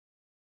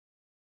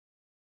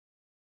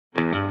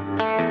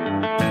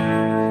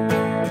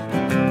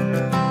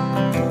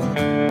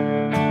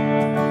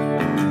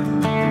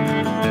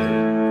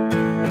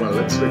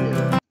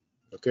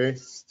Okay,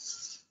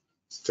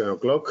 10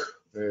 o'clock.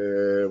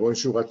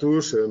 Bonjour à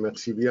tous,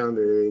 merci bien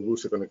de vous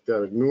connecter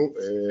avec nous.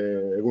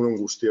 Egunon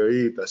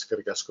guztioi eta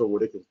eskerrik asko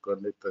gurekin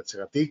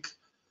konektatzeagatik.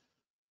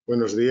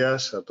 Buenos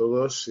días a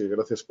todos y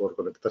gracias por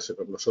conectarse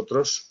con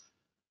nosotros.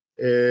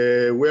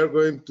 We are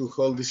going to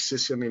hold this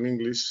session in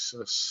English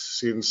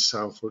since,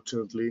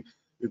 unfortunately,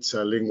 it's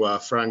a lingua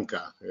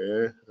franca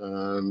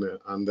and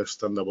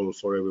understandable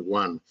for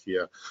everyone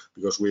here,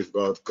 because we've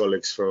got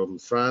colleagues from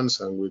France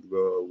and we've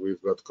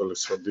got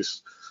colleagues from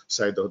this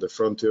side of the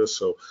frontier.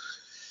 So,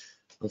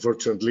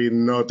 unfortunately,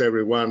 not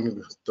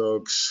everyone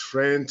talks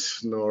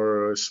French,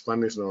 nor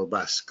Spanish, nor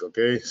Basque.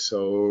 Okay,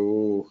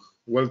 so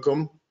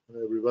welcome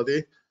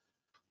everybody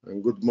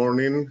and good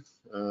morning.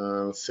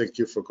 Thank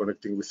you for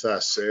connecting with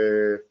us.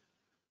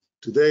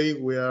 Today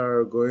we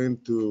are going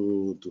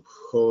to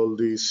hold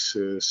this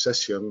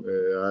session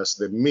as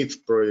the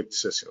mid-project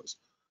sessions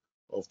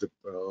of the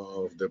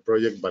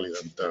project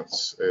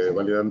VALIDDANTENNESS.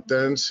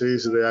 VALIDDANTENNESS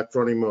is the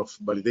acronym of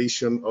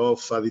Validation of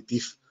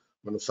Additive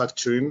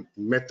Manufacturing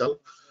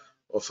Metal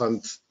of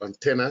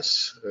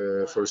Antennas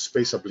for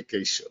Space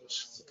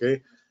Applications.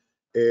 Okay.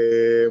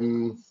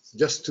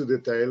 Just two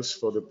details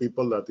for the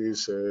people that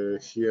is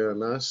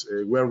hearing us.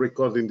 We are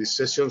recording this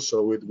session,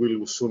 so it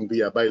will soon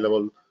be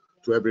available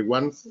to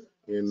everyone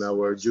in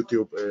our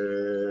YouTube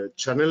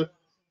channel,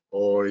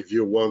 or if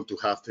you want to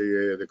have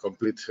the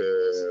complete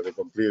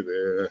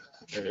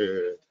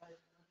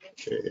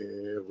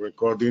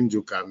recording,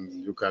 you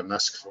can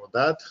ask for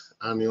that.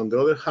 And on the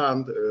other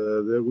hand,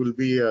 there will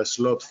be a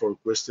slot for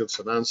questions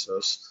and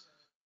answers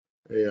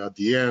at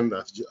the end,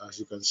 as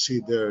you can see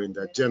there in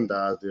the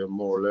agenda,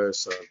 more or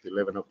less at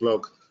 11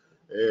 o'clock.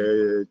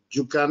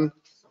 You can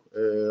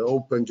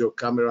open your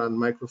camera and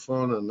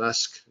microphone and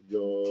ask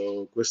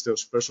your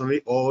questions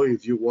personally, or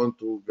if you want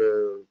to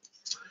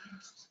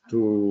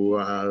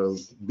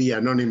be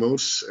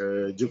anonymous,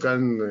 you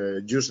can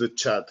use the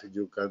chat.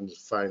 You can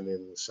find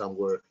it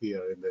somewhere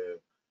here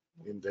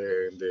in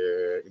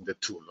the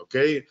tool.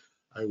 Okay,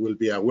 I will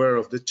be aware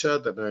of the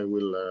chat and I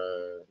will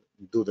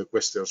do the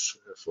questions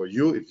for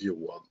you if you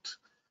want.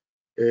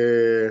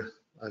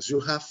 As you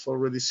have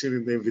already seen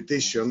in the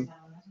invitation,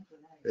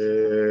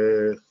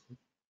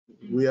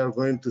 we are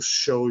going to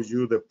show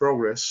you the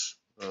progress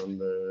and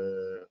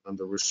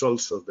the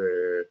results of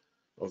the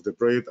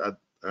project at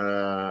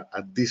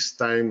this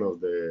time of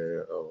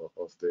the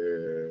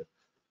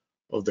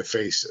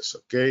phases.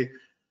 Okay,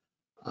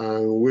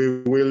 and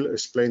we will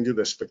explain you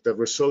the expected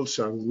results,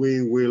 and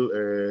we will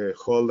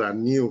hold a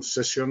new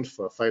session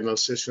for final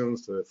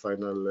sessions, the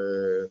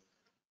final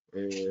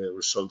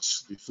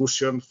results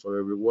diffusion for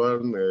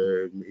everyone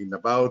in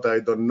about, I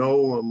don't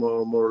know,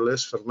 more or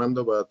less,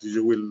 Fernando, but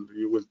you will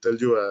tell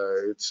you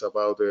it's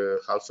about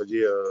half a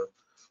year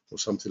or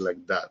something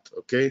like that.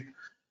 Okay,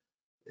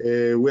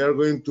 we are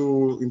going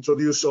to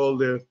introduce all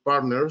the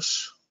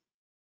partners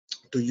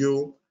to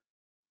you,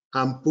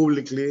 and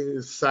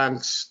publicly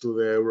thanks to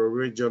the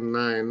Region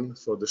 9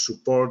 for the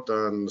support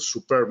and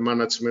superb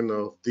management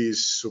of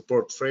this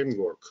support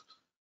framework,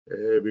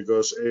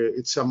 because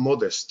it's a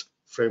modest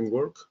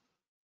framework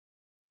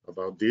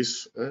about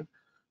this,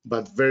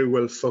 but very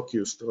well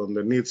focused on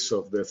the needs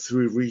of the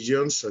three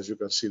regions, as you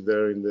can see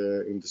there in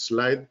the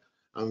slide,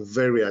 and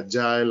very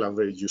agile and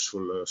very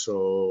useful.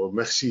 So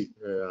merci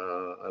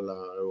à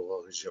la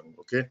Euroregion.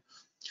 Okay,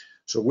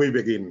 so we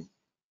begin.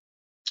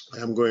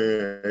 I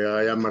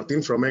am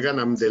Martin from Egan.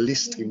 I'm the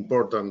least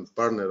important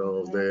partner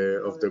of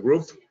the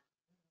group.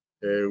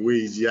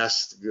 We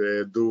just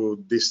do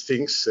these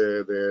things,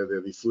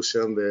 the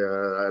diffusion,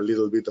 a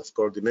little bit of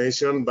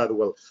coordination, but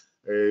well,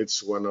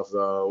 it's one of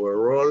our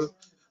role.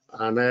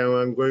 And I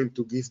am going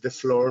to give the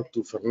floor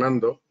to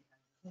Fernando.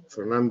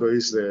 Fernando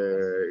is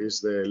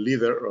the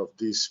leader of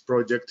this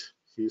project.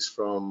 He's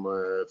from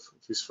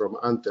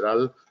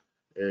Anteral,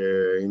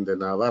 in the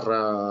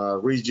Navarra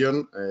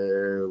region,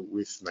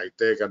 with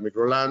Nitec and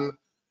Microlan.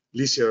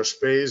 Leisure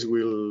Space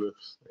will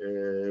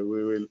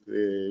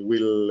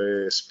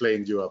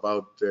explain you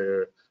about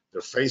their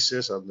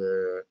phases and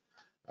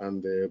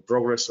the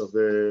progress of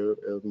the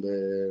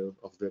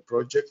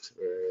project.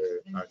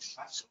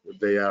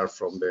 They are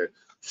from the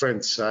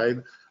French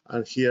side,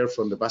 and here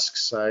from the Basque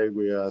side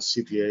we are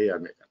CTA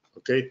and EGA.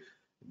 Okay,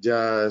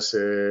 just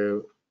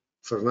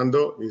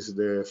Fernando,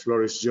 the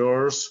floor is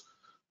yours.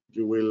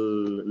 You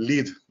will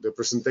lead the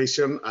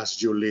presentation as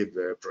you lead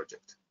the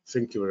project.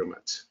 Thank you very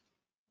much.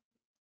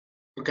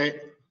 Okay,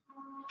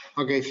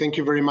 thank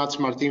you very much,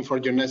 Martin, for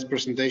your next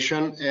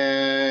presentation.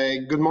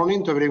 Good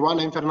morning to everyone.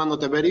 I'm Fernando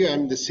Teverio.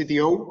 I'm the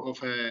CTO of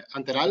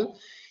Anteral,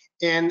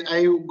 and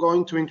I'm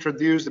going to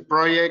introduce the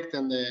project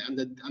and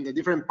the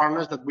different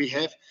partners that we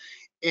have.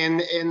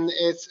 And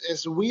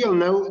as we all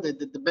know,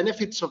 the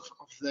benefits of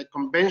the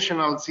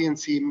conventional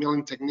CNC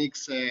milling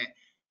techniques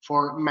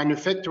for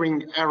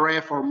manufacturing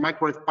RF or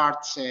microwave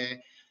parts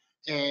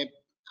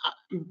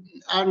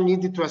are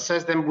needed to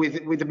assess them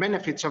with the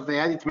benefits of the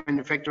additive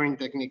manufacturing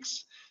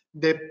techniques.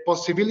 The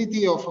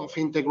possibility of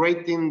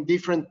integrating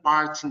different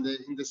parts in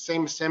the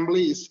same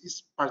assembly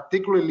is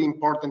particularly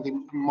important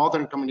in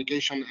modern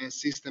communication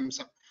systems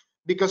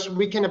because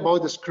we can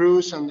avoid the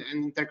screws and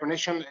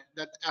interconnection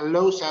that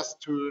allows us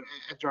to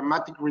a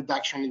dramatic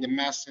reduction in the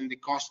mass and the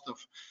cost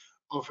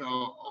of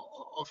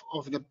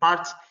the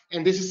parts.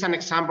 And this is an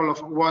example of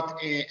what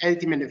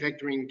additive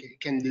manufacturing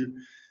can do.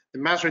 The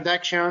mass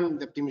reduction,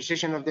 the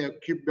optimization of the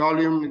cube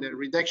volume, the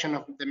reduction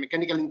of the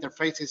mechanical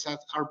interfaces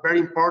are very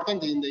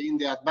important in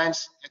the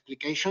advanced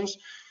applications.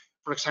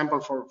 For example,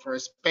 for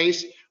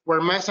space, where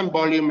mass and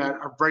volume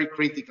are very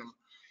critical.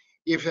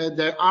 If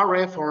the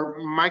RF or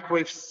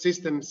microwave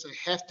systems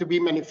have to be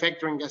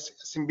manufactured as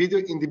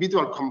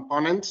individual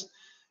components,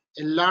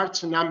 a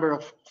large number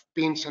of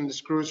pins and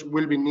screws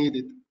will be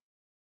needed.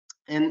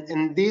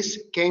 And this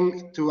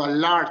came to a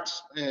large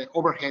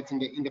overhead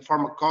in the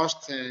form of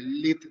cost,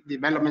 lead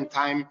development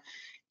time,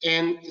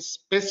 and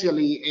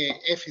especially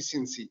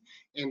efficiency.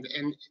 And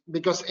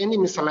because any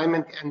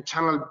misalignment and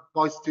channel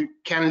voids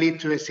can lead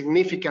to a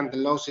significant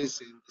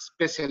losses,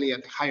 especially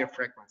at higher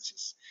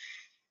frequencies.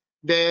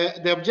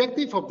 The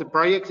objective of the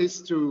project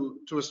is to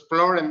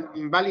explore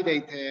and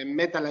validate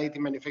metal additive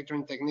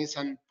manufacturing techniques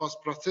and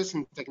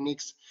post-processing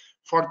techniques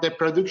for the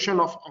production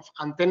of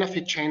antenna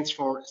feed chains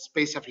for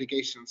space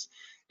applications,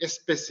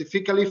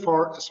 specifically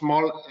for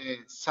small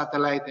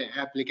satellite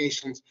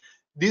applications.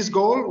 This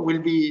goal will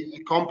be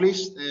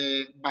accomplished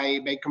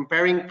by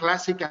comparing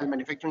classical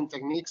manufacturing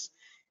techniques.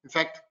 In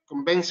fact,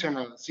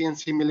 conventional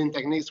CNC milling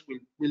techniques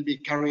will be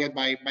carried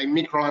by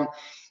Micron,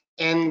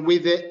 and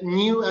with the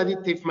new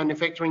additive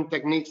manufacturing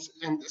techniques,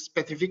 and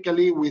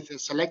specifically with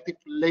selective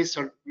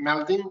laser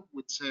melting,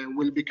 which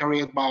will be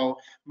carried by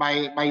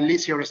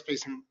LIS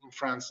Aerospace in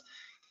France.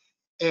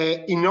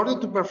 In order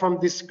to perform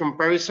this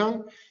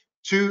comparison,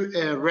 two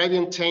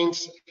radiant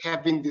chains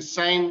have been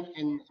designed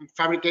and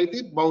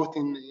fabricated, both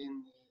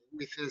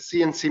with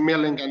CNC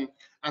milling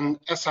and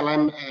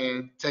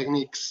SLM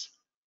techniques.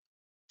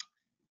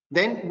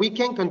 Then we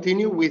can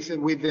continue with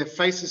the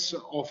phases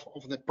of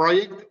the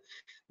project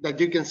that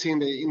you can see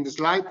in the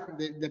slide.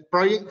 The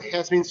project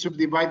has been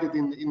subdivided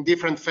in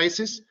different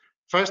phases.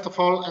 First of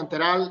all,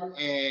 Anteral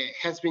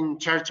has been in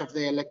charge of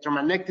the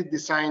electromagnetic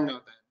design,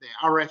 of the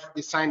RF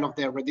design of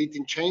the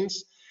radiating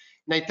chains.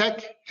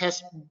 NITEC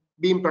has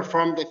been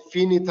performed the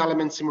finite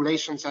element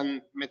simulations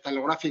and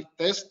metallographic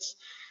tests.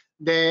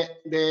 The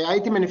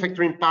additive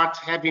manufacturing parts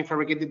have been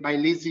fabricated by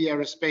LIS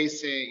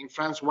Aerospace in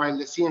France, while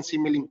the CNC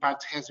milling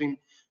part has been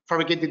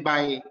fabricated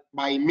by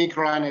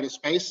Micron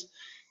Aerospace.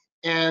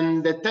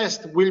 And the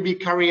test will be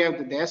carried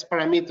out, the S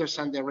parameters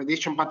and the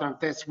radiation pattern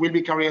tests will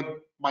be carried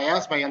by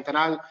us, by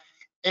Anteral.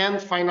 And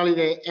finally,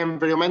 the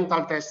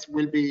environmental tests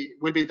will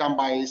be done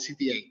by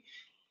CTA.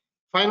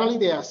 Finally,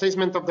 the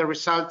assessment of the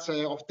results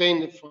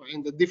obtained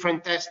in the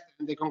different tests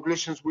and the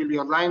conclusions will be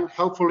outlined,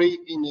 hopefully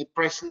in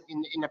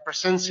a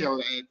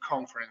presential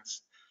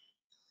conference.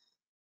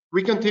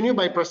 We continue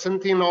by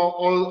presenting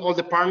all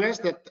the partners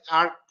that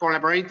are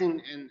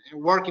collaborating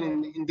and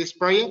working in this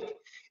project.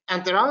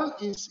 Anteral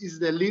is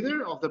the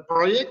leader of the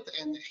project,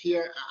 and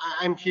here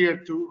I'm here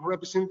to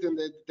represent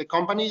the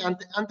company.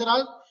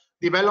 Anteral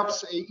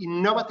develops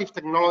innovative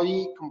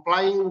technology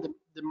complying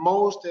the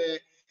most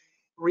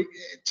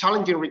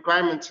challenging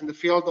requirements in the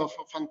field of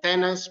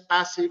antennas,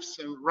 passives,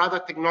 and radar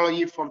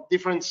technology for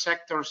different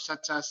sectors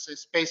such as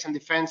space and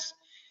defense,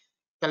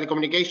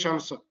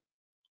 telecommunications,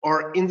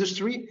 or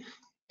industry.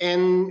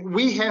 And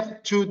we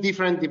have two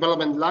different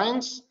development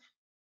lines.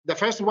 The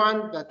first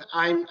one that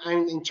I'm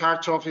in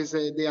charge of is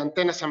the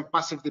antennas and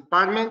passive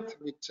department,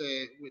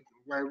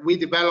 where we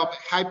develop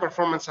high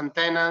performance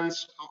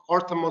antennas,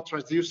 orthomode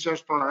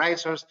transducers,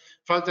 polarizers,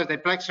 filter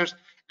diplexers,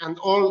 and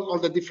all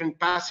the different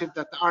passive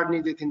that are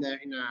needed in a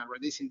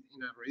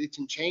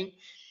radiation chain.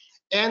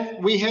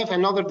 And we have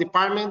another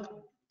department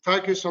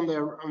focused on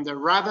the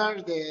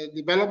radar, the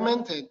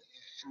development and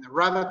the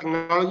radar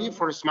technology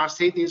for smart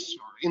cities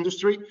or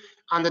industry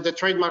under the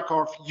trademark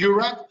of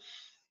URAD.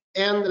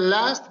 And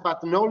last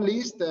but not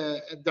least,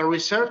 the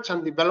research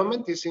and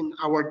development is in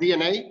our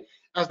DNA,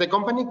 as the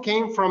company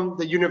came from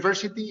the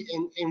university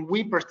and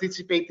we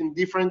participate in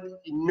different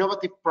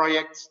innovative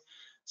projects,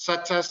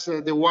 such as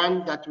the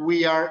one that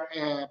we are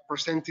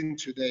presenting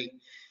today.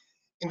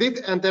 Indeed,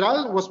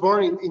 Anteral was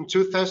born in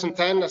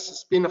 2010 as a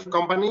spin-off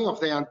company of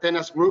the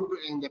Antennas Group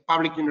in the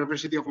Public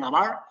University of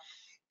Navarre,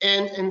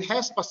 and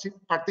has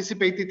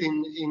participated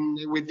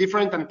with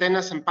different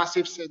antennas and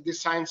passives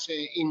designs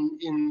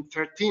in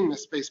 13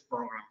 space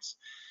programs.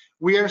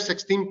 We are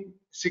 16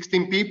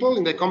 people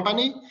in the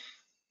company,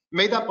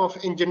 made up of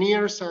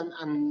engineers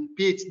and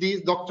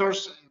PhD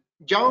doctors,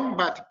 young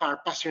but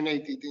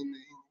passionate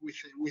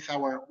with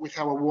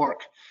our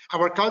work.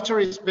 Our culture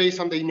is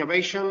based on the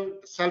innovation,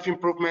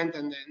 self-improvement,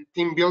 and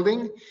team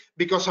building,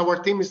 because our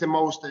team is the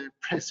most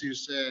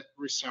precious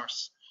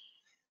resource.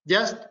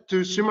 Just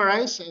to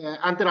summarize,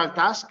 Anteral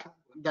task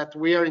that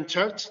we are in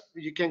charge,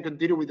 you can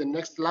continue with the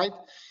next slide.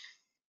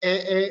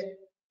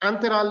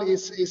 Anteral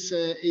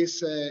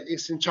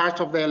is in charge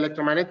of the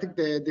electromagnetic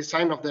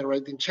design of the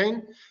radiating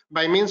chain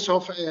by means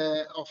of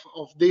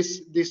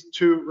these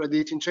two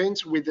radiating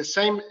chains with the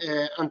same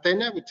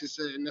antenna, which is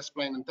an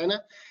S-plane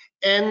antenna,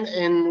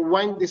 and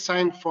one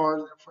designed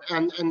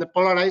and the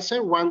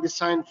polarizer, one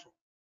designed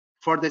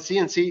for the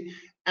CNC,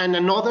 and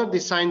another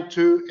designed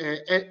to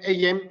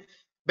AM,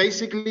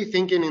 basically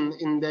thinking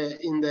in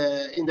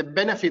the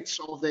benefits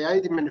of the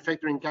additive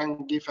manufacturing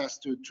can give us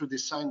to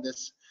design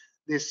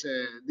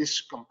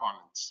these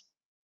components.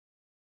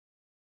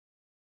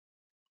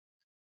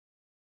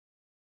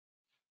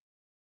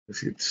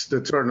 It's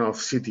the turn of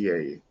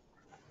CTA.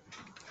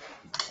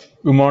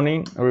 Good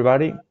morning,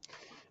 everybody.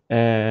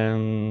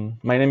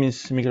 My name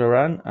is Miguel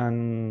Oran,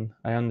 and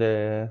I am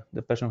the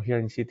person here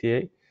in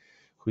CTA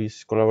who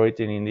is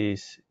collaborating in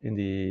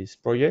this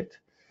project.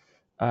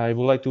 I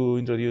would like to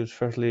introduce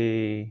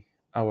firstly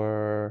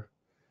our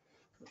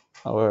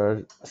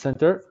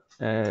center.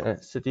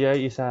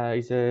 CTA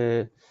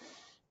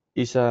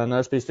is an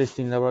aerospace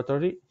testing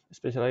laboratory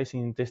specialized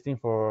in testing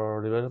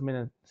for development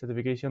and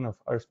certification of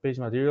aerospace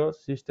materials,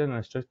 systems,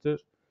 and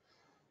structures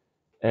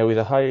with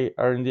a high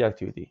R&D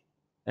activity.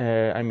 We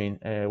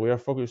are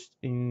focused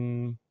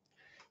in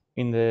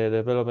the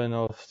development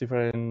of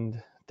different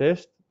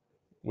tests.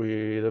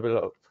 We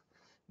develop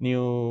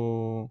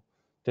new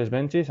test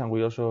benches, and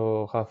we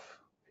also have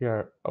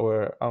here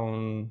our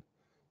own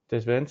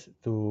test bench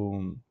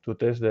to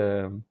test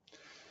the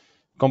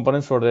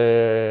components for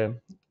the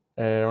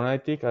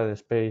aeronautic and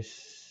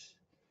space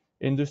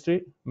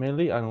industry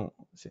mainly,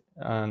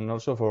 and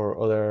also for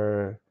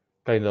other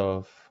kind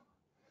of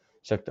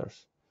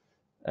sectors.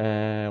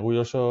 We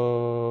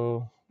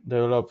also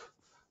develop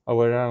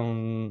our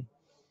own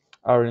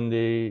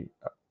R&D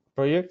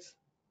projects,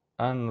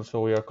 and also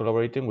we are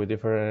collaborating with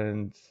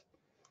different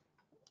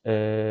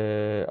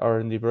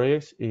R&D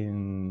projects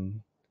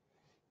in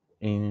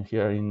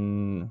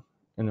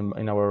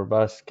our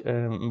Basque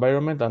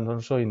environment, and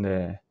also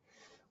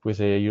with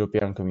the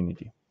European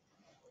community.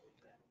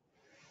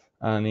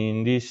 And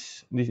in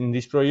this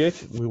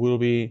project, we will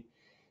be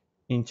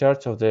in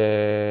charge of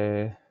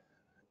the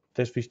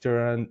test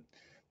fixture and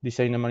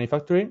design and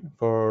manufacturing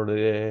for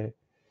the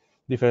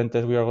different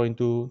tests we are going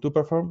to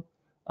perform,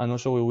 and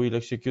also we will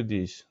execute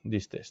these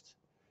tests.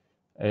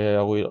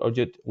 Our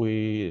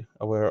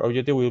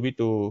objective will be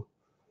to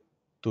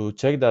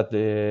check that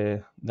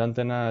the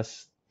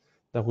antennas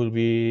that will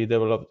be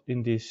developed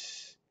in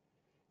this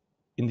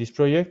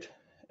project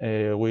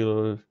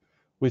will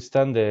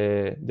withstand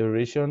the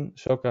radiation,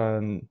 shock,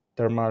 and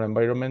thermal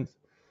environment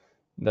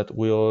that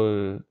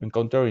we'll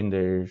encounter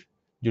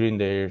during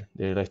their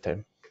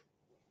lifetime.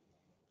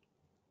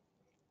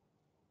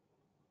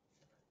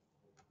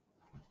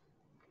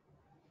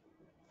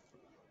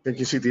 Thank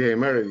you, CTA.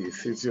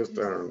 Meredith, it's your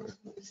turn.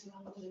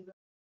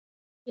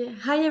 Yeah.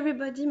 Hi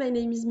everybody, my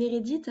name is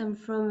Meredith. I'm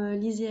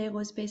from LISI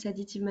Aerospace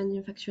Additive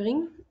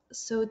Manufacturing.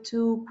 So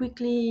to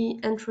quickly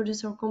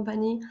introduce our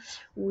company,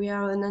 we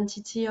are an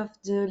entity of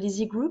the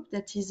LISI group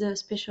that is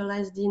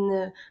specialized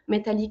in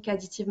metallic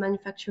additive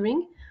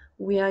manufacturing.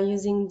 We are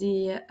using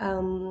the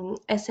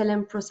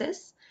SLM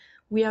process.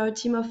 We are a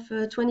team of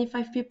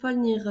 25 people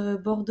near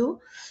Bordeaux.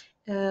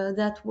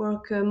 That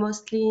work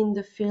mostly in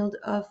the field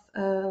of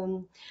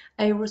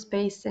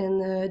aerospace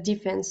and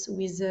defense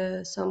with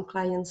some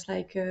clients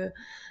like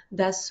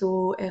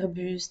Dassault,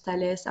 Airbus,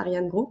 Thales,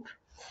 Ariane Group.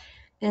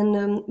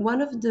 And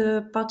one of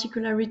the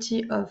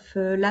particularity of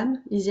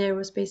LAM, LISI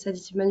Aerospace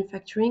Additive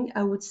Manufacturing,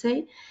 I would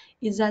say,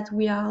 is that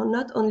we are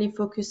not only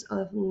focused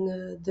on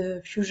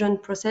the fusion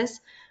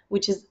process,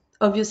 which is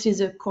obviously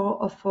the core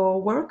of our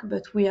work,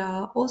 but we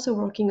are also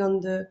working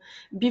on the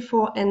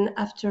before and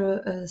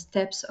after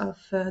steps of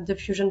the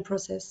fusion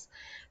process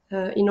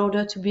in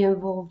order to be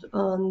involved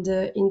on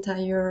the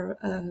entire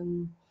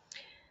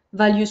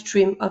value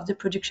stream of the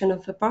production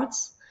of the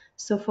parts.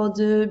 So for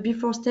the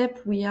before step,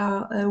 we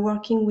are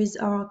working with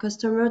our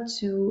customer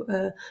to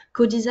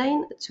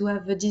co-design, to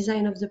have a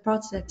design of the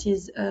parts that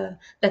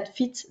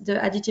fits the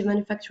additive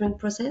manufacturing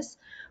process.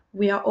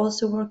 We are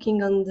also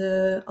working on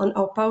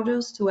our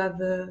powders to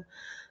have a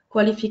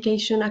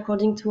qualification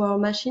according to our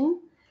machine.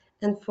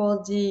 And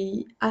for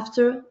the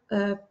after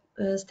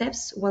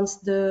steps, once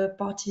the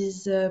part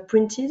is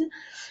printed,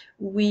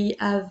 we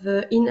have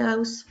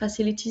in-house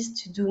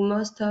facilities to do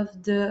most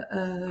of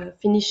the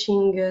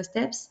finishing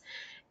steps,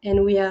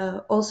 and we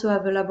also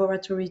have a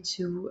laboratory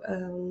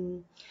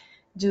to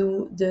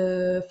do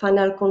the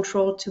final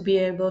control to be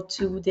able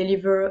to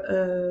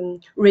deliver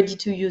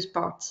ready-to-use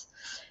parts.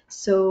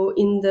 So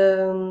in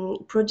the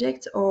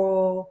project,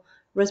 our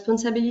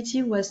responsibility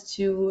is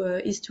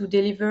to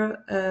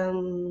deliver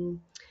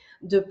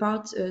the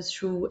part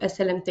through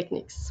SLM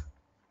techniques.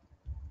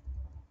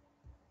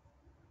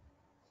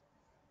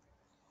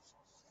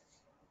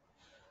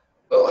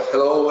 Well,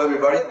 hello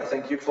everybody,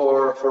 thank you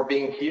for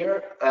being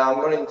here. I'm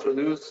going to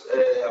introduce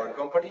our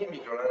company,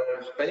 Microlan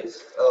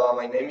Aerospace.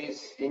 My name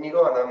is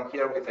Inigo, and I'm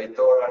here with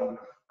Aitor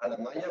and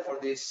Amaya for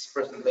this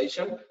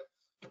presentation.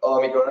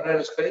 Microlan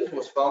Aerospace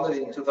was founded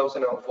in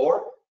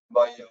 2004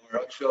 by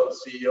our actual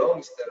CEO,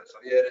 Mr.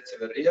 Javier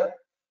Echeverria.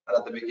 And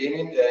at the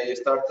beginning, he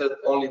started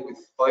only with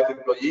 5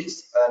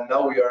 employees, and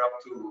now we are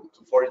up to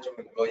 42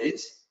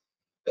 employees.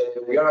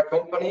 We are a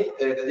company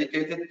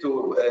dedicated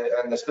to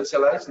and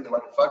specialized in the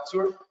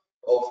manufacture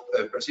of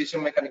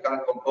precision mechanical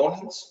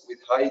components with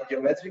high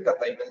geometric and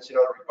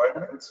dimensional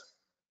requirements.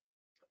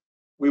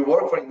 We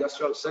work for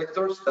industrial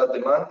sectors that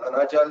demand an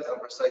agile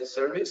and precise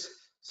service,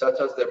 such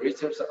as the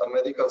research and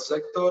medical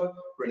sector,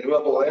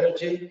 renewable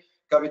energy,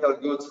 capital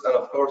goods, and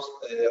of course,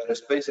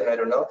 aerospace and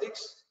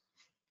aeronautics.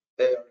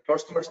 Our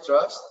customers'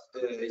 trust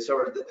is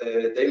our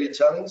daily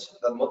challenge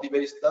that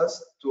motivates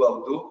us to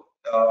outdo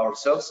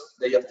ourselves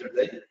day after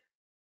day.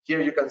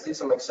 Here you can see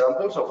some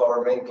examples of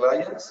our main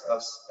clients,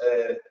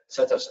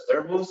 such as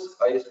Airbus,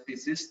 ISP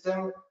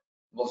System,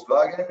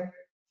 Volkswagen,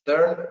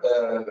 Stern,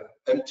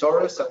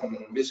 M-Torres,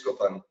 and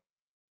Viscofan.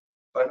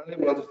 Finally,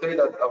 we want to say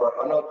that our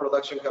annual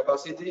production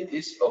capacity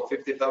is of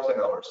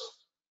 50,000 hours.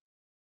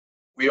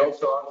 We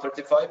also are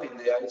certified in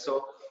the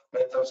ISO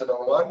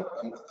 9001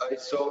 and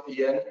ISO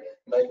EN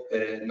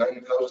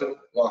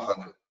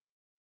 9100.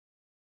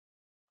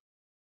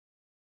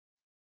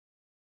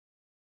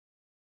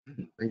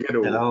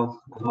 Hello,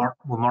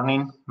 good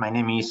morning. My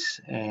name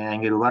is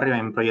Angeru Barrio.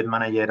 I'm project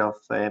manager of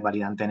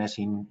VALIDDANTENNESS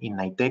in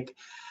NITEC.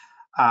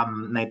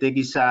 NITEC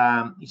is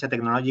a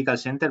technological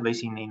center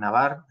based in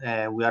Navarre.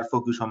 We are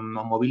focused on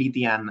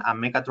mobility and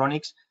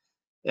mechatronics.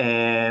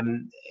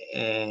 And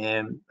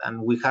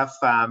we have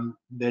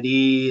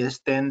very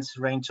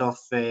extensive range of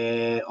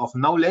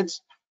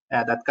knowledge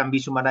that can be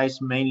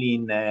summarized mainly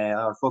in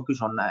our focus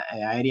on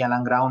aerial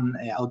and ground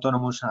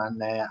autonomous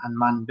and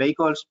unmanned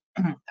vehicles,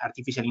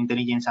 artificial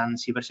intelligence and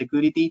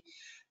cybersecurity,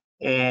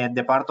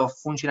 the part of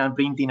functional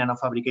printing and of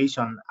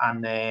fabrication,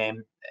 and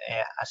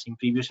as in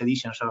previous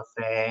editions of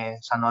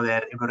some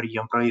other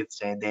eco-region projects,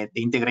 the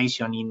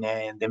integration in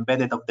the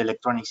embedded of the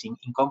electronics in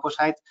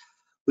composite.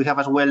 We have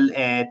as well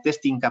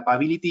testing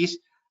capabilities,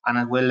 and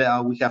as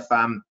well we have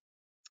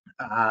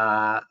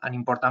an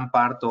important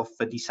part of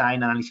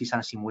design, analysis,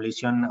 and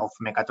simulation of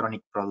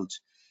mechatronic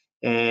products.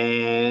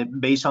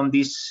 Based on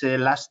this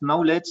last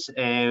knowledge,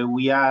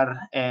 we have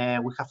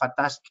a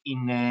task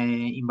in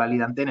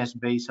VALIDDANTENNESS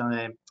based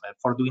on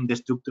for doing the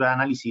structural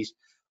analysis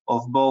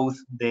of both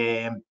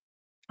the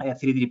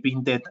 3D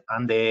printed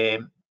and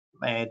the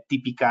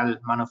typical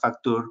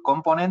manufactured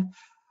component.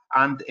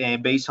 And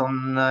based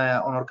on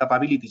our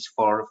capabilities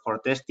for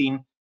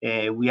testing,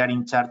 we are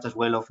in charge as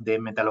well of the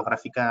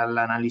metallographical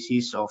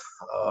analysis of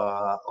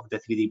the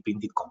 3D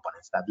printed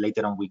components that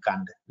later on we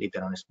can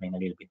explain a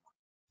little bit more.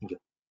 Thank you.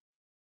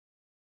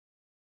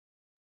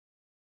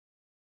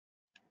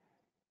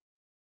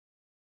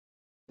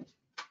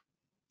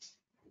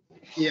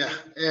 Yeah,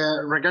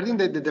 regarding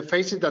the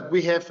phases that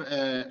we have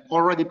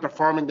already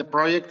performed in the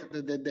project,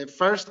 the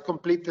first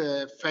complete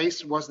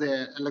phase was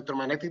the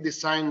electromagnetic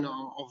design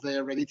of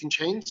the radiating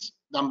chains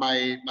done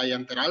by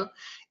Anteral.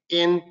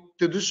 And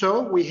to do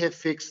so, we have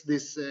fixed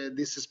these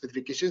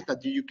specifications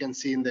that you can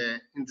see in the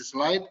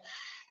slide.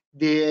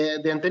 The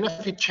antenna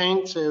feed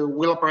chains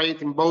will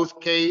operate in both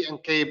K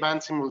and K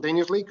bands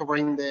simultaneously,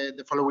 covering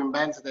the following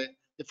bands: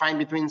 defined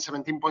between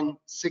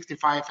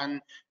 17.65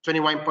 and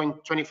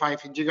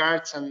 21.25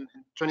 gigahertz, and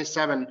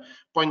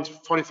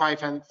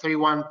 27.45 and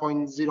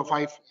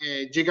 31.05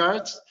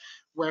 gigahertz,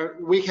 where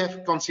we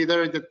have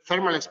considered the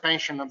thermal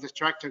expansion of the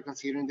structure,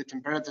 considering the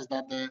temperatures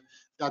that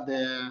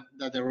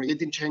the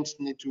radiating chains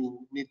need to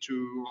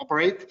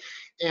operate.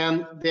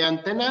 And the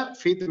antenna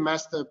feed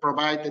must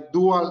provide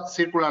dual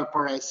circular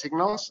polarized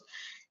signals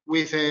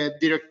with a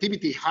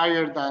directivity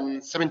higher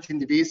than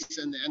 17 dB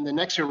and the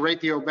next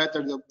ratio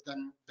better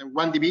than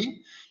 1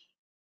 dB.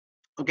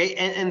 Okay,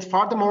 and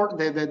furthermore,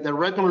 the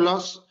return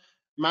loss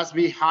must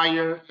be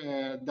higher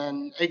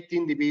than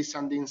 18 dB,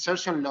 and the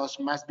insertion loss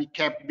must be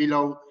kept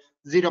below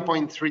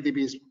 0.3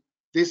 dB.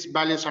 These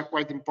values are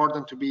quite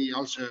important to be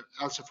also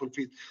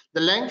fulfilled.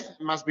 The length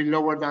must be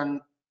lower than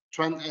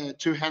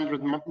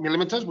 200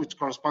 millimeters, which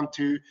correspond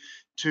to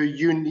 2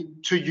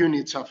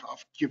 units of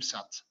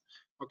CubeSat.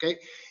 Okay.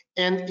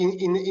 And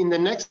in the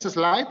next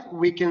slide,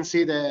 we can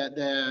see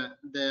the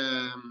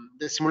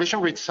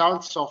simulation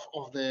results of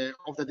the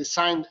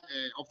design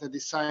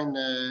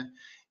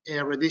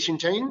radiation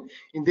chain.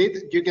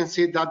 Indeed, you can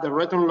see that the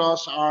return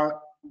loss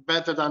are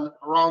better than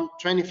around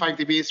 25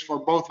 dB for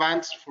both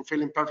bands,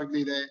 fulfilling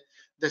perfectly the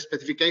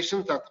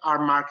specifications that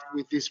are marked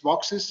with these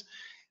boxes.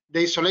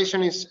 The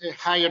isolation is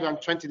higher than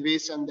 20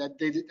 dB, and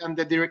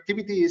the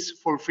directivity is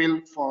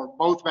fulfilled for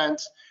both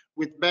bands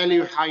with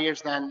value higher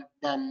than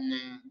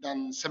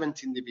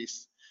 17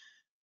 dB.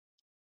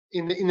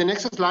 In the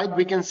next slide,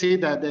 we can see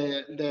that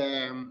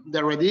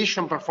the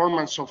radiation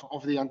performance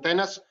of the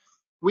antennas.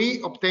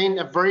 We obtain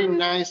a very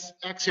nice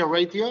axial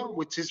ratio,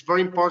 which is very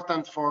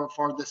important for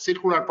the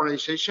circular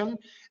polarization.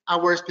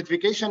 Our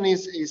specification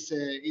is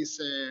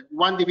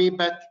 1 dB,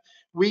 but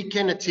we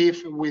can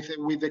achieve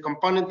with the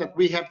component that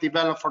we have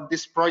developed for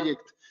this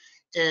project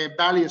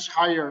values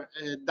higher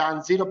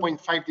than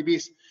 0.5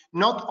 dB.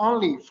 Not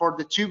only for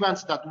the 2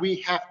 bands that we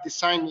have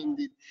designed in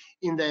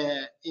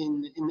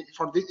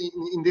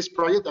this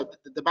project,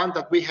 the band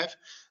that we have.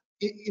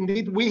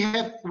 Indeed, we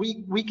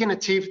can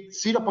achieve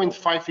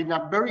 0.5 in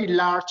a very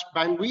large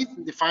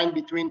bandwidth, defined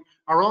between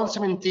around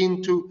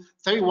 17 to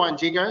 31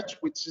 gigahertz,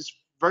 which is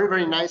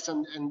very nice.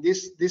 And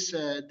this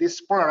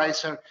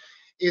polarizer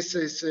is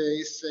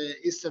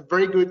a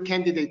very good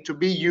candidate to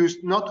be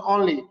used not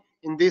only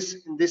in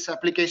this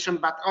application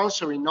but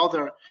also in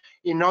other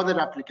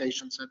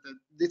applications.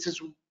 This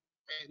is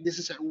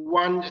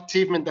one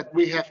achievement that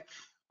we have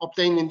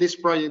obtained in this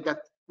project,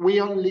 that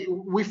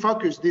we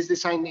focus this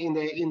design in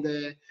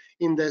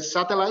the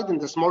satellite, in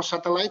the small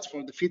satellites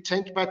for the feed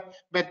change, but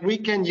we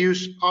can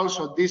use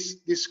also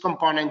this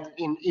component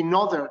in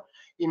other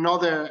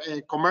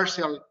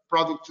commercial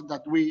products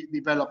that we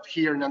developed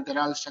here in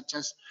Anteral, such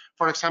as,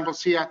 for example,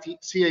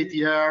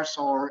 CATRs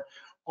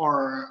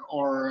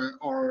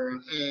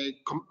or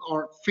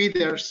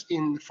feeders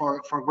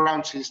for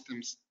ground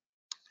systems.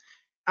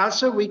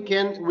 Also,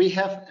 we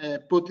have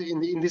put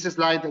in this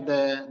slide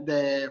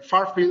the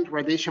far field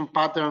radiation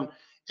pattern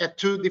at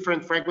 2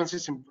 different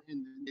frequencies in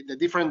the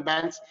different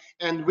bands,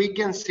 and we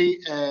can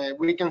see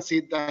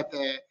that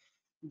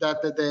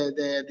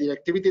the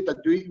activity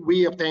that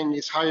we obtain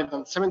is higher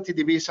than 70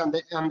 dBs,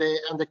 and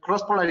the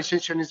cross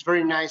polarization is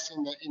very nice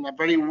in a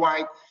very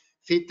wide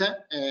theta.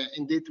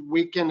 Indeed,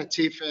 we can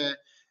achieve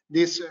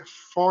this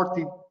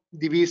 40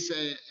 dBs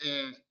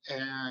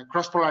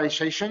cross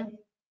polarization.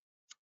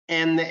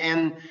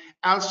 And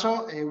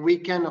also we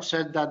can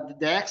observe that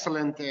the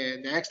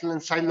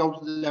excellent side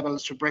lobe level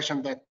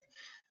suppression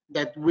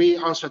that we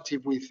also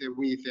achieve with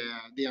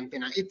the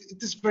antenna.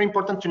 It is very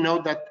important to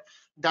note that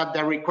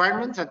the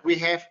requirements that we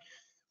have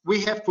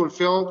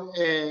fulfilled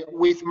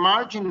with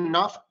margin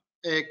enough,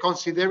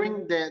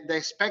 considering the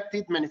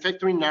expected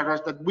manufacturing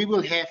errors that we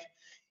will have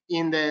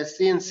in the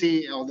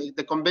CNC or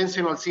the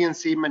conventional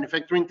CNC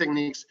manufacturing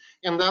techniques,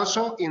 and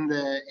also in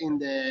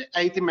the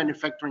additive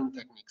manufacturing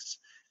techniques.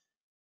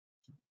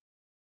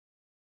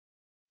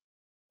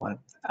 Well,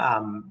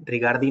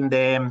 regarding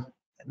the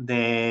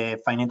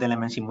finite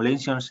element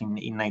simulations in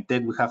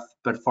NITEC, we have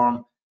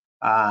performed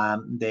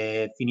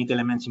the finite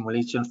element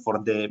simulations for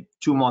the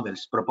 2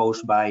 models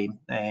proposed by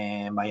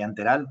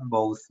Anteral,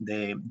 both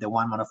the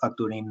one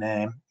manufactured in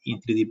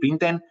 3D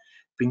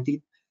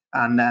printed,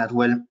 and as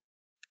well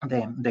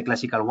the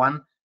classical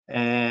one.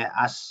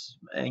 As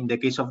in the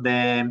case of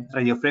the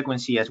radio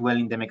frequency, as well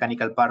in the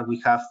mechanical part,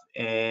 we have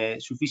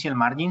sufficient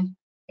margin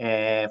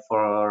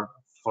for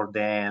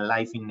the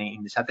life in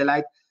the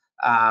satellite.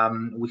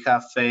 We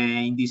have,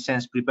 in this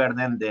sense, prepared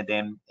them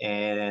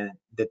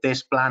the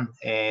test plan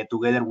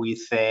together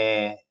with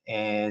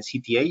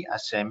CTA,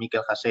 as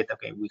Mikel has said.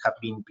 Okay, we have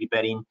been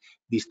preparing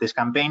this test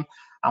campaign,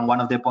 and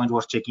one of the points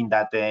was checking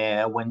that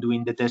when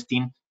doing the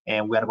testing,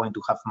 we are going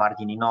to have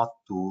margin enough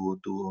to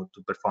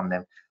perform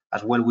them.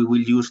 As well, we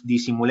will use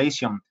this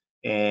simulation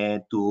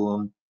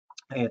to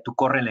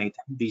correlate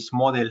this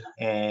model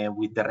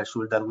with the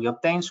result that we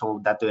obtain,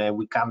 so that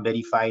we can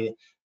verify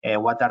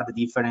what are the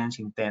difference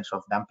in terms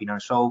of damping and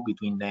show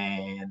between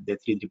the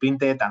 3D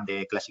printed and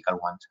the classical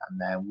ones.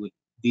 And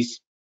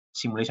this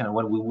simulation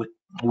will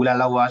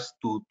allow us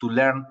to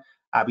learn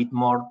a bit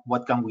more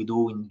what can we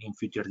do in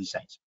future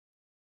designs.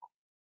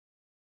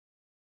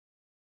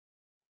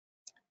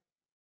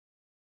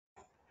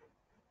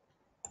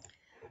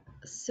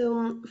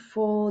 So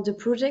for the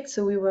project,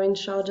 so we were in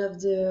charge of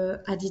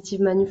the additive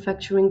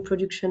manufacturing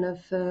production of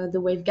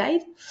the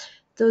waveguide.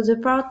 So the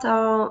parts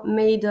are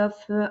made of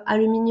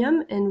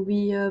aluminium, and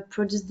we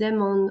produce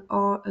them on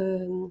our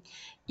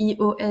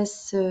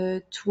EOS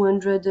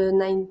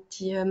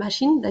 290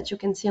 machine that you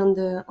can see on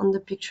the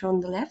picture on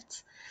the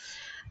left.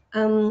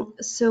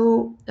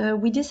 So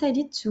we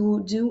decided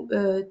to do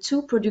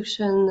 2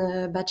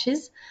 production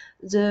batches.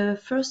 The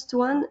first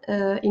one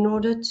in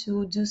order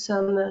to do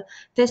some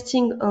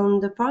testing on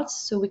the parts,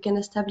 so we can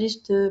establish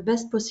the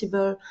best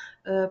possible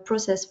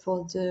process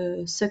for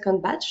the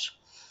second batch.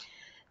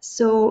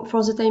 So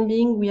for the time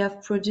being, we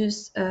have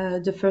produced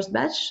the first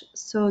batch.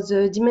 So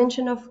the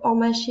dimension of our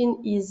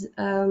machine is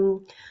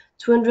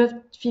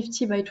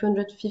 250 by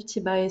 250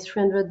 by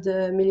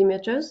 300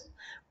 millimeters,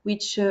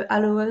 which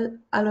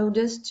allowed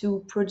us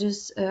to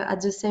produce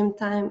at the same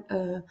time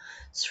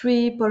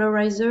 3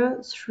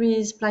 polarizer,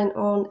 3 spline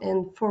horn,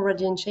 and 4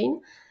 radiant chain.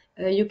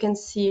 You can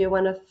see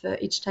one of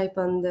each type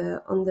on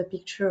the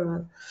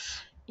picture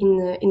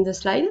in the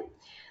slide.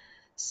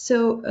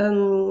 So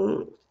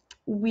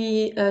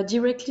we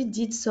directly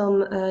did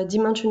some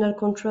dimensional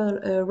control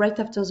right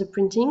after the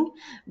printing,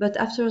 but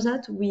after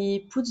that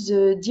we put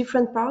the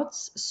different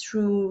parts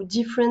through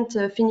different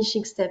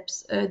finishing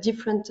steps,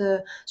 different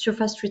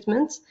surface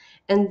treatments,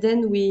 and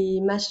then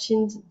we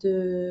machined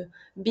the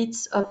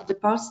bits of the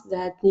parts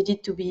that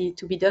needed to be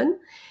done.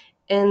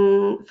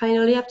 And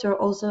finally, after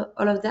all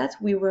of that,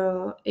 we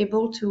were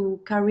able to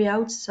carry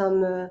out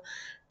some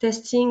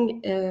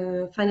testing,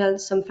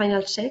 some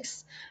final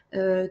checks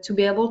to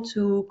be able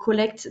to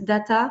collect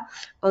data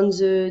on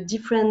the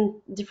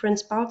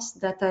different parts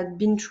that had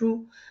been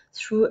through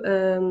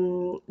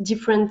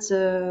different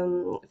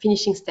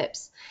finishing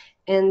steps.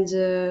 And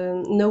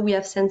now we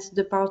have sent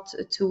the part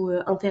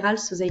to Anteral,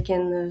 so they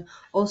can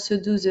also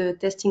do the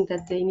testing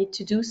that they need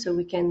to do, so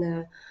we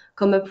can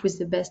come up with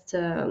the best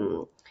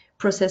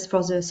process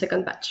for the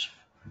second batch.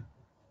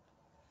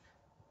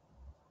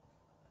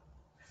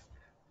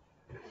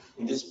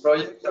 In this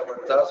project, our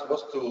task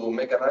was to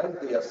mechanize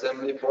the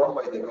assembly formed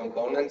by the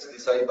components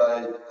designed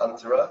by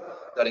Antera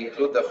that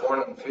include the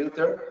horn and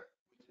filter.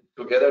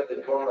 Together,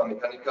 they form a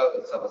mechanical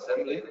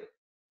subassembly.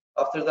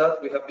 After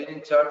that, we have been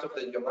in charge of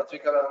the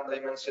geometrical and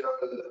dimensional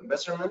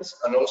measurements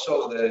and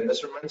also the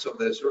measurements of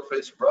the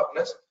surface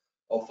roughness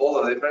of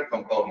all the different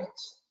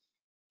components.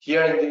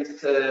 Here in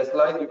this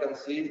slide, you can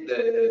see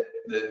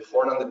the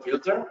horn and the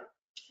filter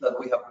that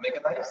we have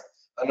mechanized,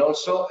 and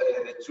also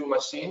the two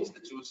machines, the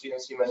two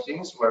CNC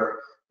machines, where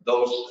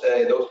those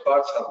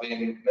parts have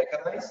been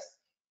mechanized.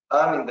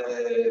 And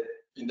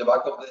in the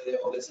back of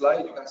the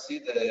slide, you can see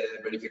the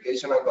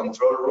verification and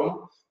control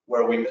room,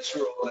 where we measure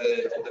all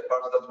the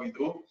parts that we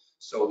do,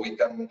 so we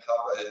can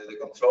have the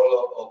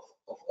control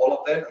of all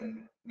of them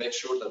and make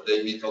sure that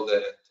they meet all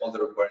the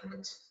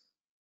requirements.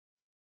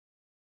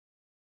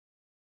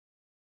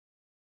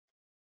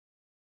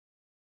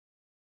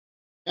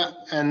 Yeah,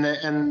 and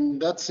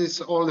that is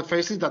all the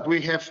phases that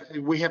we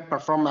have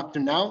performed up to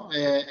now.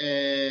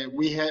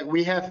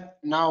 We have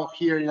now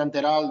here in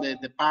Anteral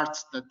the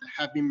parts that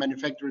have been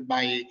manufactured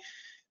by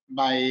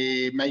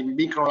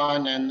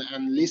Microlan and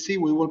Lisi.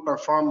 We will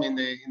perform in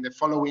the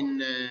following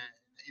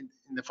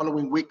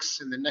weeks,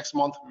 in the next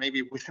month,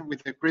 maybe with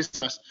the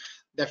Christmas,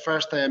 the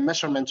first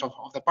measurements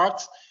of the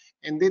parts.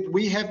 Indeed,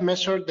 we have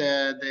measured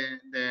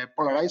the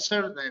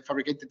polarizer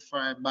fabricated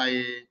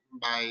by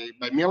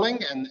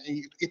milling, and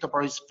it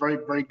operates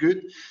very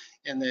good.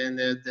 And then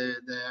the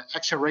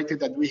accelerated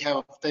that we have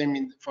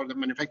obtained for the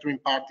manufacturing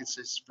part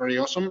is very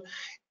awesome.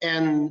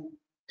 And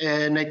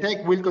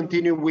Nitec will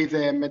continue with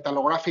a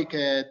metallographic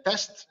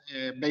test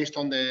based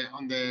on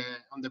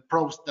the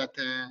probes that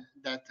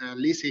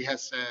Lisi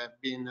has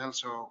been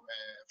also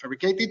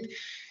fabricated.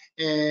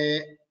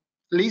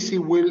 Lisi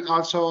will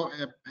also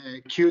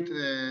cut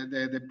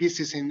the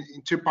pieces in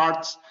two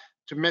parts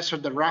to measure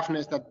the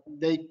roughness that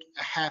they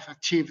have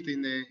achieved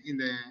in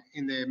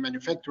the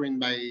manufacturing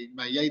by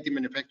aDDitive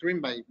manufacturing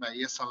by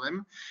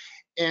SLM,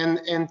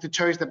 and to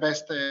choose the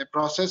best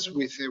process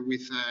with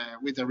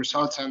the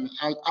results, and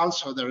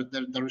also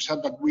the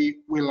result that we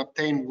will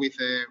obtain with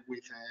the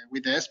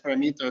S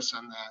parameters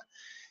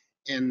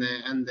and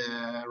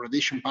the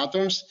radiation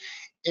patterns.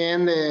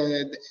 And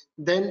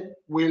then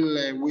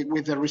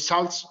with the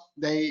results,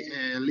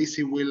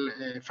 Lisi will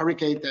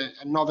fabricate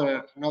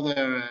another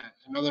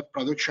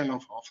production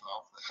of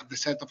the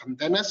set of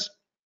antennas.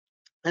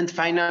 And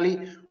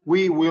finally,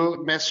 we will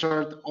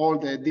measure all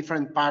the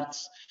different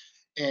parts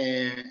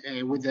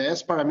with the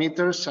S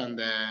parameters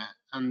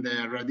and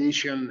the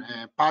radiation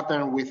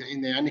pattern within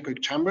the anechoic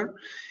chamber.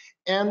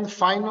 And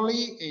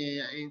finally,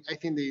 I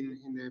think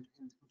in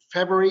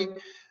February,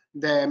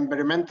 the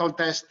environmental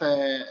test,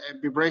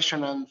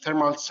 vibration and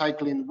thermal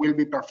cycling will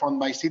be performed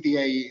by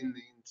CTA in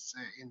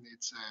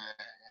its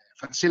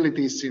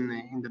facilities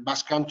in the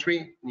Basque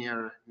Country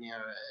near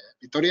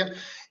Vitoria.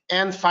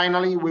 And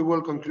finally, we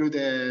will conclude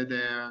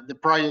the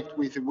project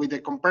with the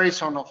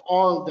comparison of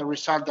all the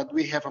results that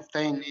we have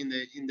obtained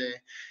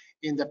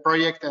in the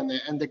project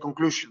and the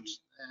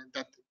conclusions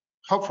that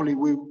hopefully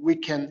we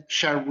can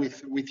share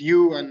with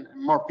you and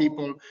more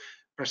people,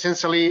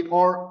 presentially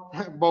or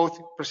both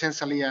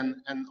presentially and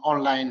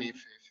online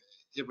if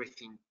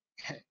everything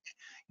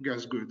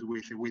goes good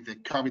with the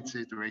COVID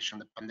situation,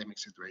 the pandemic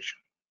situation.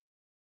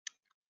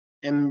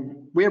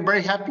 And we are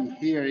very happy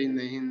here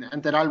in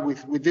Anteral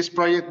with this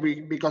project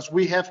because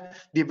we have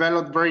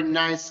developed very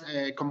nice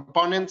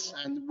components,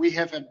 and we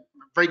have a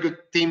very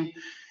good team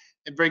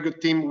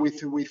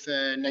with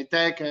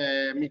Nitec,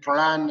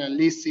 Microlan,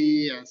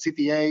 Lisi, and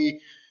CTA,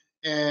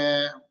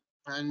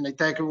 and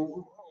Nitec.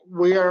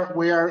 We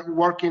are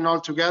working all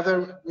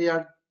together. We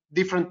are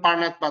different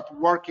partners, but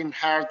working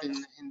hard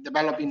in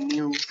developing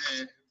new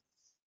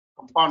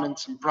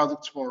components and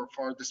products for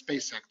the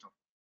space sector.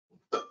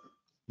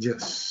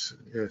 Yes.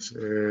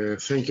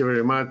 Thank you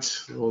very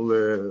much, all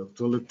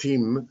the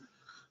team.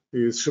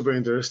 It's super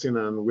interesting,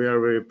 and we are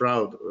very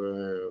proud.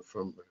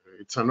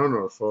 It's an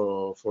honor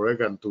for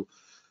EGAN to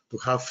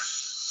have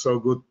so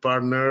good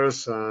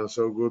partners and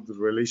so good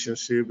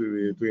relationship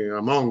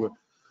among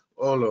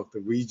all of the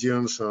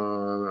regions.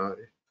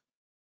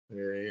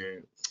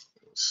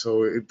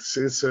 So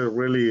it's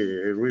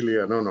really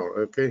an honor.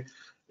 Okay.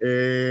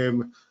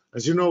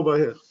 As you know,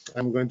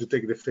 I'm going to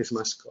take the face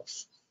mask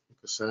off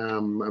because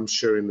I'm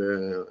sharing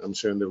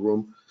the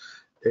room.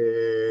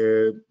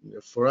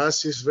 For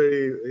us, it's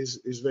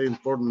very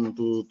important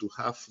to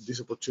have this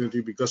opportunity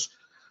because,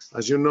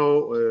 as you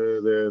know,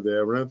 the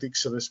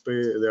aeronautics and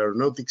the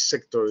aeronautics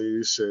sector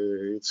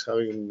it's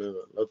having a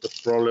lot of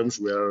problems.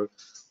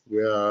 We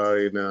are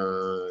in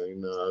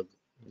a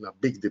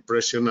big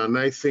depression, and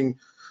I think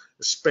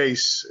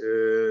space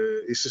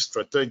is a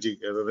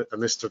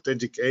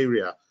strategic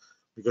area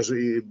because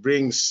it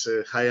brings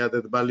high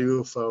added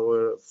value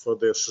for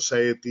the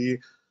society,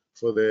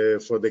 for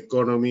the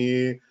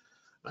economy,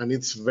 and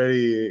it's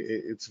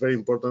very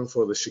important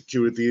for the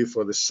security,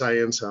 for the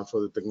science, and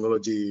for the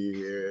technology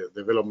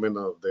development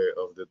of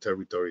the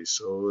territory.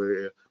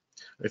 So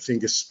I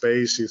think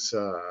space is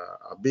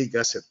a big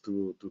asset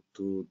to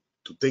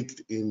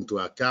take into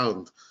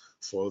account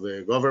for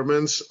the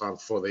governments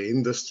and for the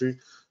industry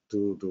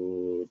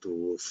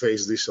to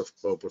face this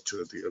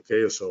opportunity.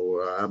 Okay,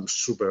 so I'm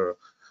super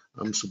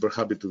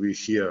happy to be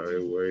here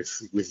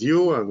with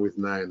you and with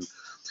Nine.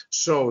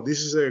 So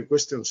this is a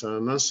questions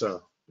and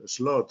answer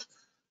slot.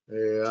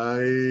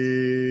 I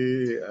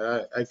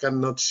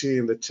cannot see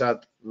in the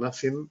chat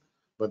nothing,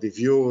 but if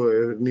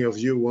any of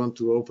you want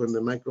to open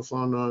the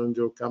microphone on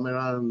your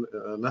camera and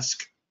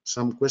ask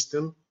some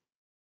question.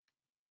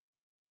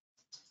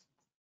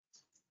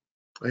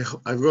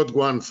 I've got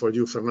one for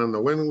you, Fernando.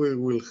 When we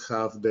will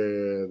have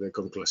the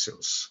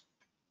conclusions?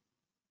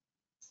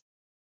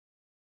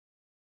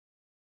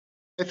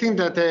 I think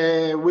that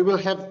we will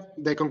have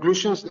the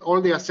conclusions, all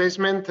the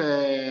assessment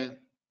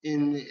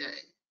in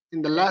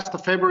the last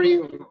of February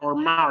or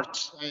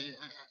March,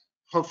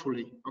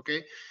 hopefully.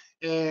 Okay.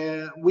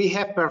 We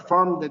have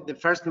performed the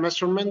first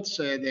measurements,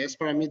 the S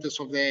parameters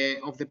of the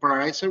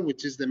polarizer,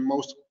 which is the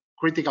most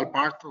critical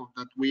part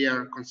that we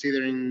are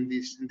considering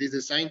this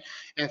design,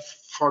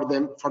 for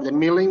the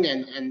milling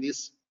and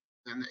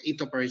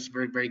it operates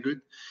very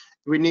good.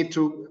 We need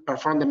to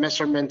perform the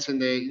measurements in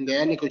the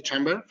anechoic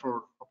chamber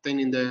for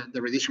obtaining the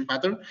radiation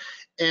pattern,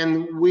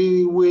 and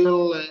we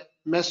will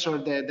measure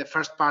the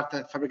first part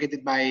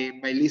fabricated by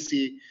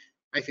LISI.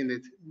 I think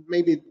that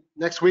maybe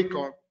next week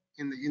or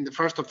in the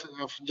 1st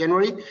of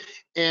January,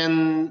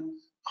 and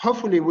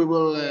hopefully we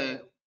will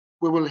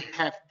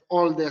have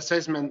all the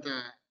assessment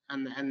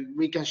and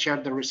we can share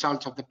the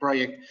results of the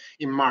project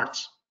in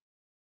March.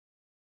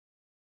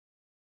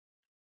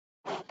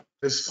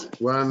 This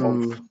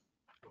one.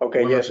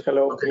 Okay, yes,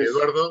 hello. Okay,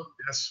 Eduardo,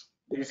 yes.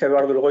 This is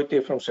Eduardo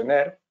Urgoiti from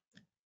CENER.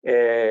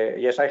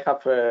 Yes, I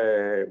have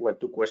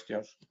two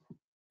questions.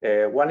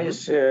 One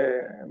is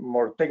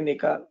more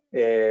technical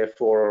I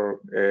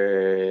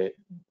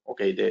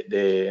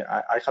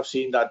have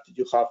seen that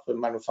you have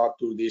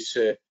manufactured this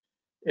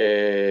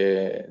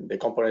the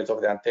components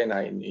of the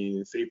antenna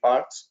in 3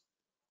 parts.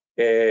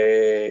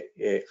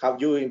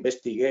 Have you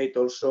investigated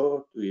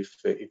also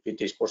if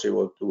it is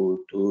possible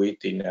to do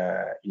it in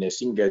a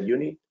single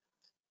unit?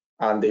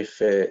 And if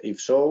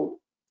so,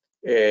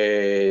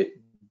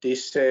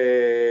 this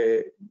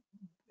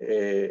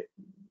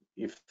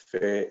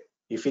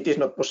if it is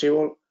not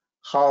possible,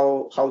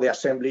 how the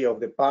assembly of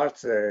the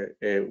parts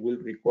will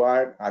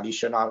require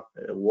additional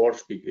work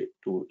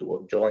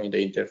to join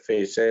the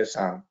interfaces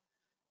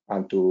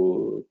and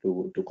to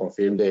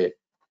confirm the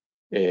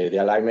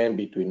alignment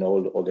between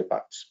all the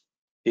parts.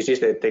 This is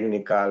the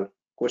technical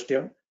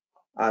question,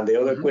 and the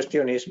other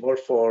question is more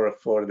for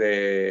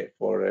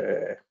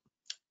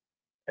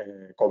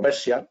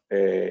commercial.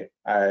 We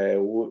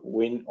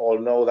all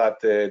know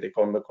that the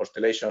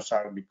constellations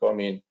are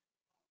becoming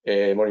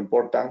more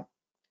important,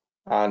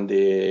 and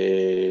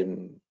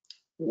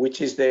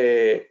which is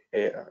the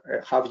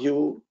have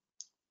you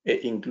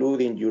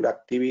include in your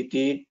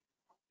activity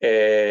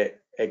a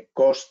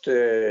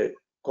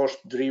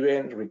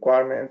cost-driven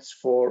requirements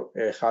for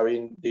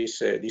having this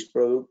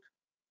product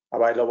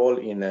available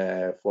in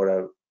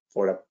for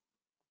a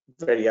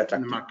very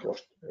attractive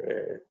cost?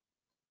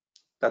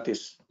 That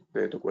is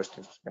the 2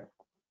 questions. Yeah.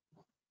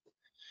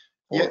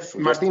 Yes,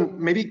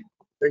 Martin, maybe.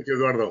 Thank you,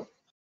 Eduardo.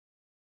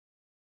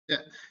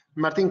 Yeah,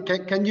 Martin,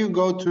 can you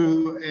go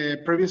to a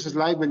previous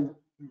slide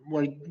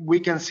where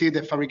we can see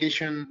the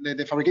fabrication,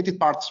 the fabricated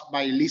parts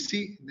by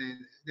LISI?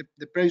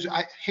 The previous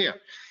here.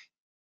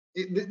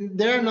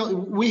 There are no.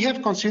 We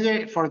have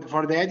considered for the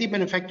additive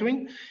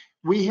manufacturing,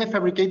 we have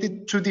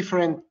fabricated 2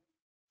 different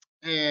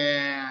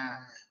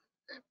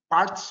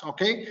parts.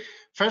 Okay.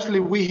 Firstly,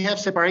 we have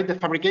separated the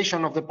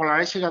fabrication of the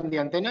polarizer and the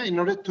antenna in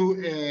order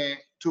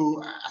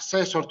to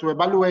assess or to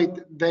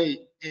evaluate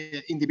they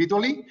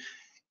individually,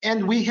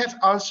 and we have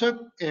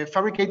also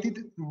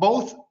fabricated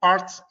both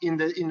parts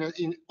in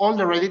all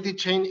the radiative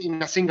chain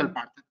in a single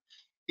part.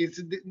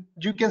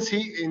 You can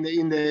see in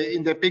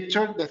the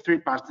picture the 3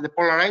 parts: the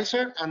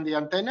polarizer and the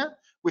antenna,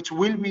 which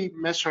will be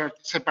measured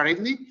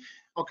separately,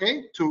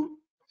 okay, to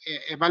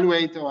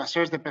evaluate or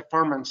assess the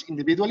performance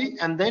individually,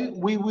 and then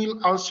we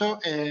will also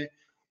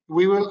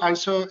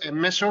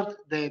measure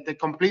the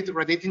complete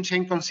radiating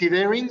chain,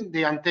 considering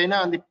the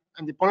antenna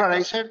and the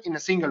polarizer in a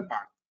single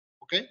part.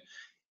 Okay,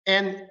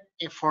 and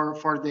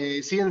for the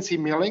CNC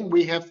milling,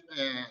 we have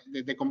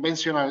the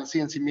conventional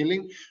CNC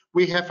milling.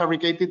 We have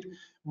fabricated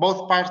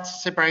both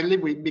parts separately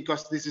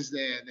because this is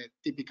the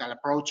typical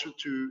approach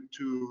to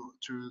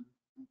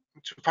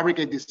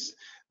fabricate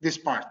these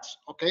parts.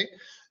 Okay,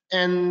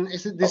 and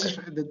this is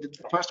the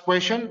first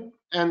question,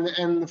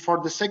 and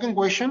for the second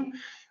question,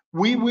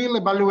 we will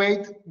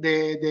evaluate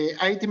the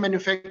additive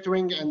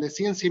manufacturing and the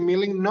CNC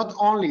milling not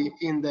only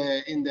in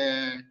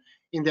the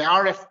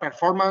RF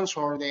performance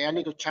or the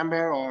anechoic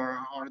chamber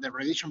or the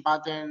radiation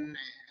pattern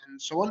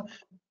and so on.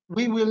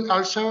 We will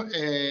also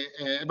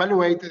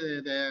evaluate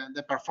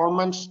the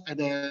performance,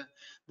 the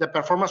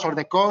performance or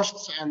the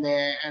costs and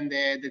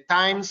the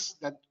times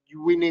that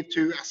we need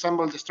to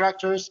assemble the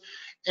structures,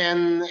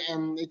 and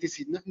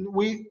etc.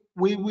 We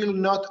will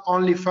not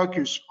only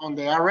focus on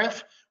the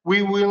RF.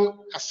 We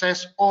will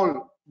assess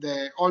all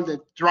all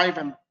the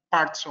driven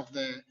parts of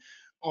the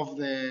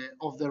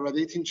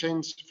radiating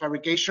chains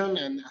fabrication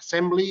and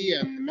assembly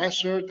and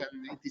measured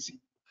and etc.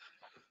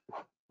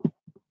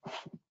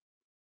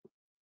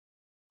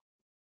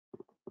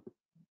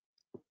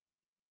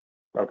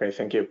 Okay,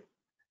 thank you.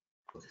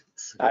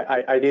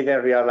 I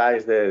didn't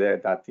realize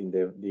that in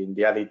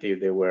the additive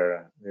they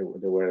were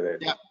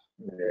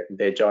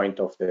the joint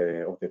of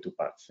the two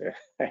parts.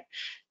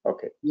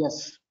 Okay.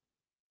 Yes.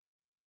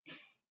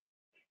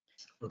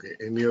 Okay.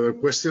 Any other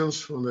questions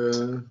from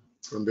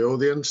the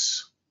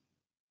audience?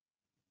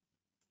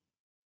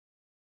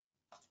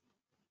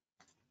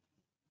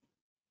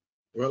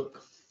 Well,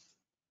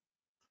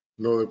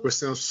 no other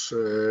questions.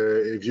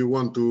 If you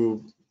want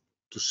to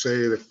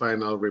say the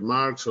final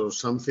remarks or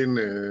something,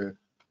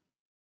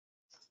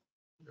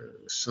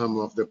 some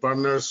of the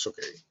partners.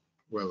 Okay.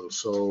 Well,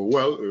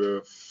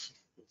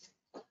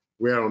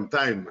 we are on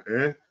time.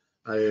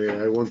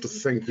 I want to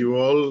thank you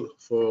all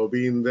for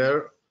being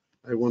there.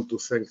 I want to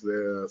thank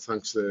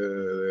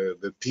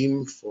the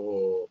team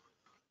for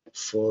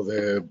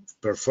the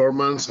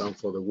performance and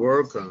for the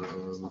work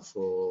and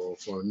for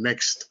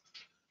next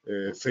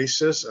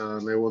phases.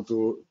 And I want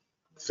to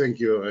thank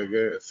you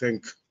again,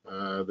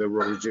 the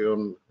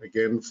region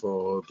again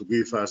to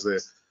give us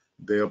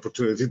the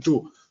opportunity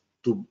to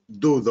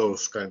do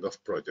those kind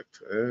of projects.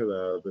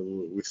 That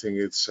we think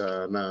it's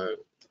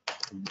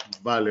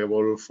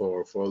valuable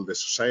for all the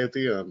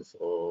society and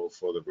for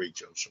the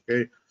regions.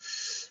 Okay.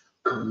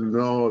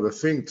 No, the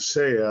thing to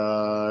say,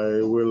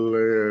 I will.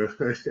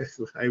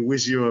 I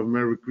wish you a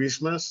Merry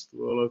Christmas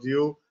to all of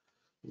you.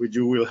 Which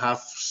you will have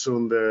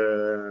soon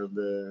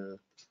the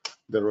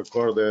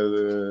recorded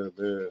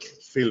the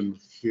film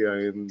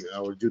here in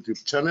our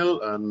YouTube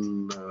channel,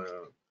 and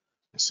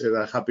say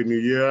a Happy New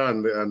Year,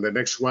 and the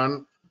next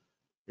one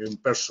in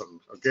person.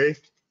 Okay,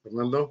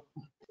 Fernando?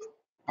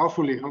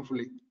 Hopefully.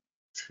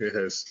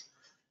 Yes.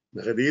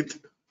 Meredith,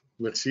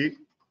 merci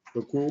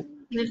beaucoup.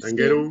 Merci.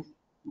 Angeru.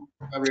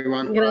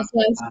 Everyone.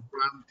 Gracias.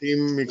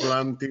 Team,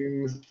 Micolan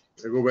team,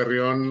 Ego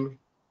Berrión.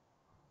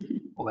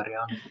 Okay,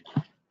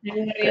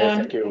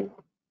 thank you.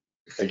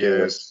 Thank you.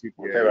 Yes.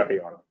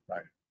 Everyone.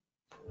 Bye.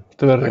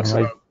 Thanks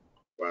a lot.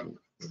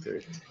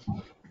 Okay.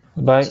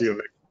 Bye.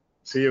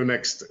 See you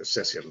next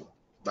session.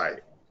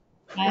 Bye.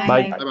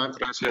 Bye. Bye-bye.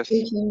 Gracias.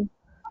 Thank you.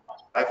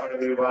 Bye for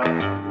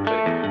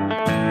everyone.